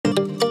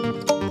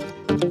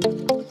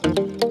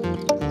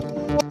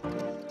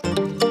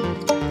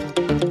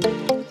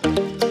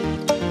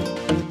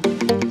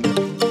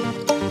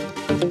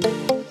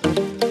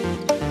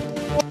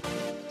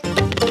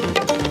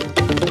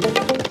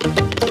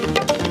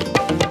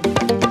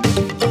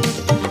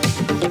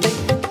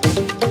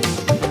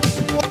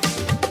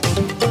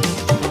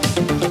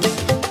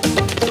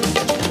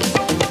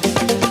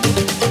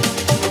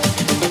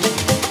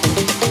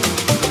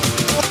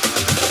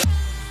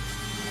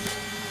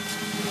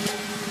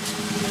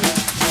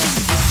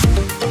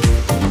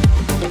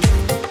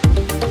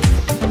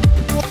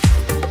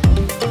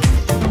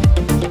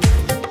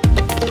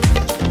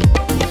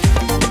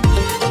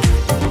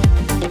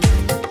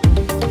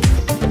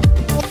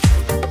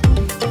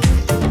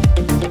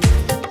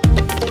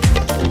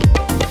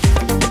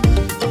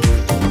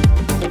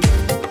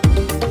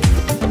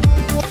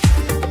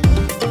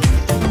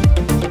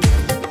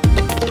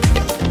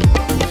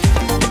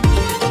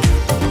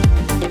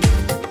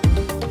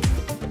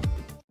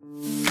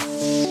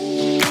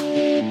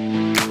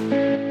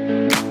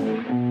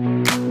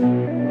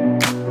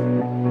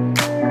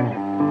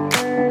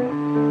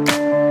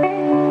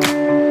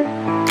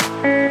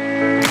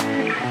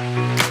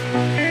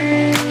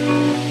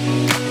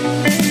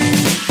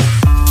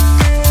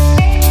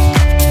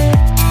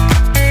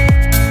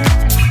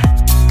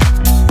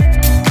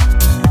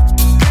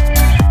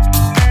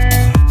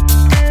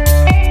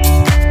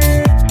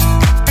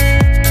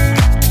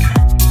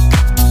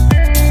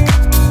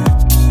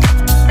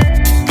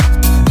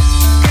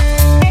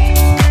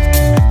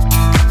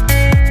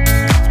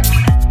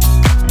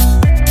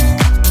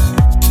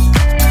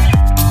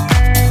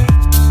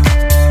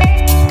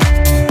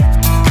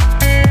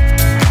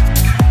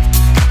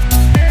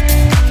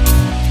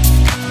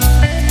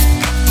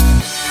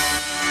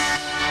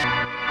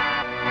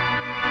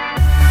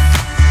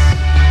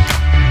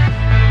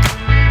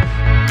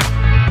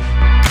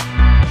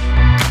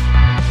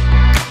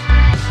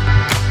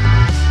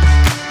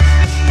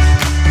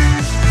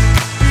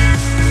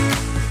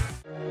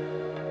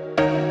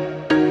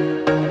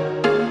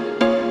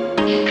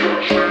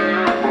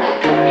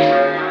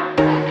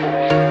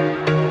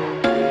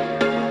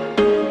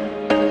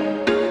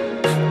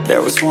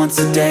was once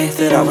a day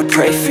that I would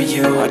pray for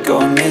you. I'd go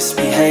and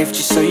misbehave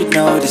just so you'd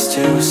notice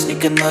too.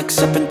 Sneaking looks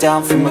up and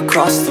down from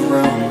across the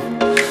room.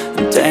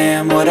 And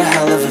damn, what a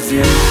hell of a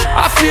view.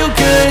 I feel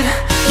good,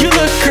 you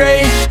look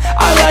great,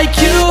 I like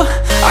you,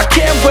 I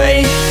can't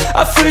wait.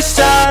 A first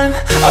time,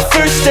 a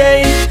first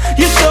date,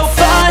 you're so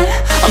fine,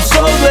 I'm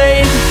so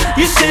late.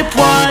 You sip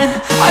wine,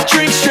 I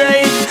drink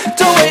straight.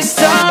 Don't waste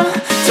time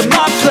to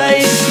my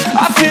place.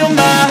 I feel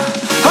my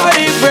heart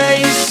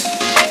erase.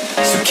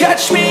 So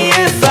catch me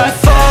if I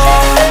fall.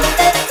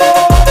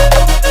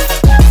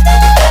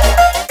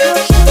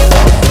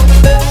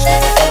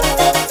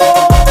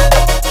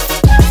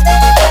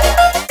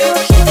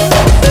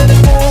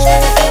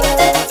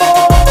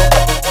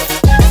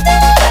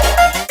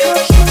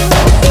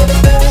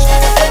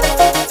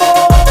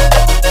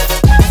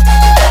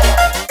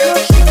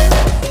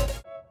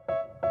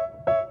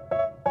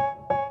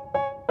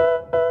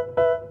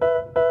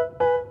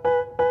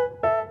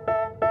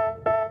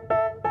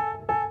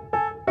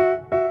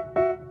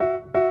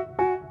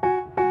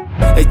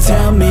 They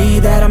tell me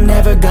that I'm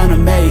never gonna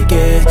make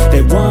it.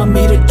 They want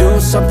me to do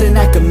something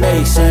that could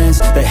make sense.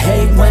 They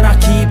hate when I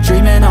keep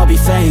dreaming I'll be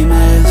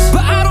famous,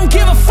 but I don't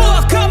give a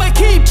fuck, I'ma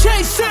keep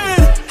chasing.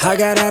 I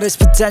got all this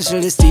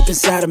potential that's deep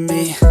inside of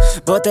me,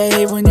 but they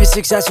hate when you're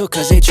successful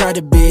cause they try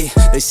to be.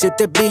 They sit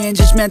there being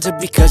judgmental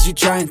because you're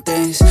trying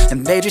things,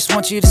 and they just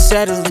want you to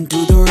settle and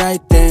do the right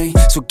thing.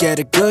 So get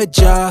a good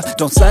job,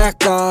 don't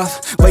slack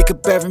off. Wake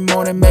up every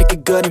morning, make a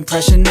good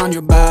impression on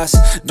your boss.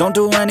 Don't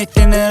do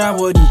anything that I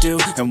wouldn't do,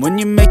 and when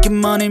you're making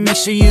money, make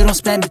sure you don't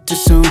spend it too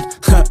soon.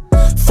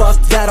 Fuck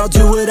that, I'll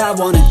do what I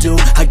wanna do.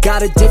 I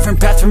got a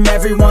different path from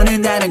everyone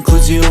and that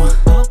includes you.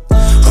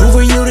 Who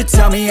are you to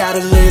tell me how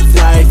to live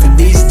life? In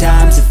these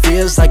times it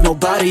feels like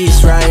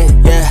nobody's right,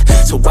 yeah.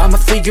 So I'ma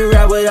figure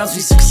out what else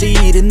we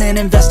succeed, and then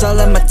invest all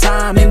of my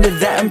time into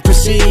that and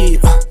proceed.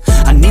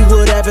 I need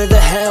whatever the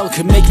hell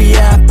could make me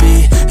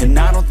happy, and